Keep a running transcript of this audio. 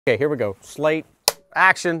Okay, here we go. Slate,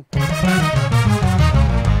 action.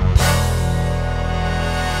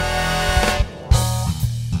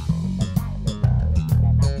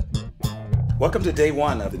 Welcome to day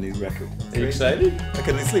one of the new record. Are you excited? I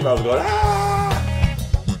couldn't sleep. I was going, ah!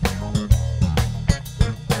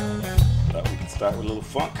 Thought we could start with a little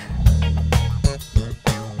funk.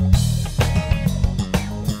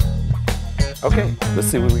 Okay, let's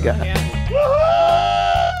see what we got.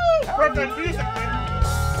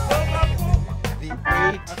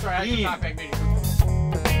 That's right, I can talk back meeting.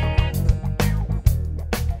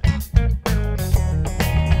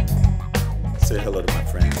 Say hello to my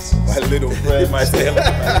friends. My little friend. You might say hello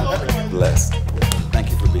to my friends. Blessed.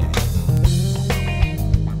 Thank you for being here.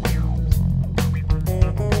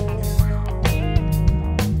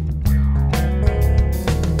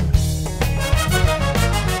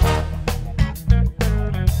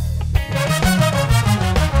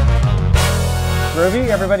 Groovy,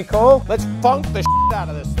 everybody cool? Let's funk the shit out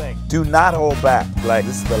of this thing. Do not hold back. Like,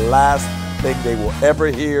 this is the last thing they will ever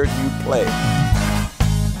hear you play.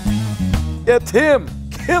 Yeah, Tim,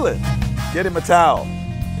 kill it. Get him a towel.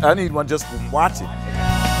 I need one just from watching.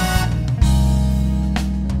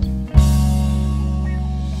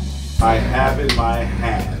 I have in my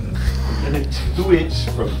hand a 2-inch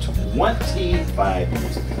from 25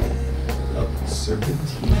 years ago of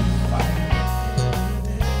serpentine fire.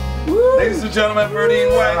 Woo. Ladies and gentlemen, Bernie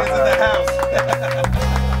White is in the house.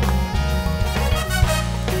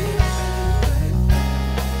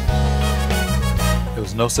 There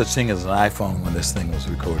was no such thing as an iPhone when this thing was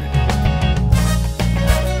recorded.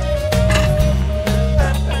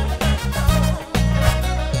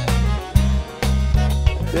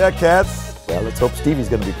 Yeah, cats. Well, let's hope Stevie's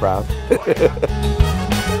gonna be proud.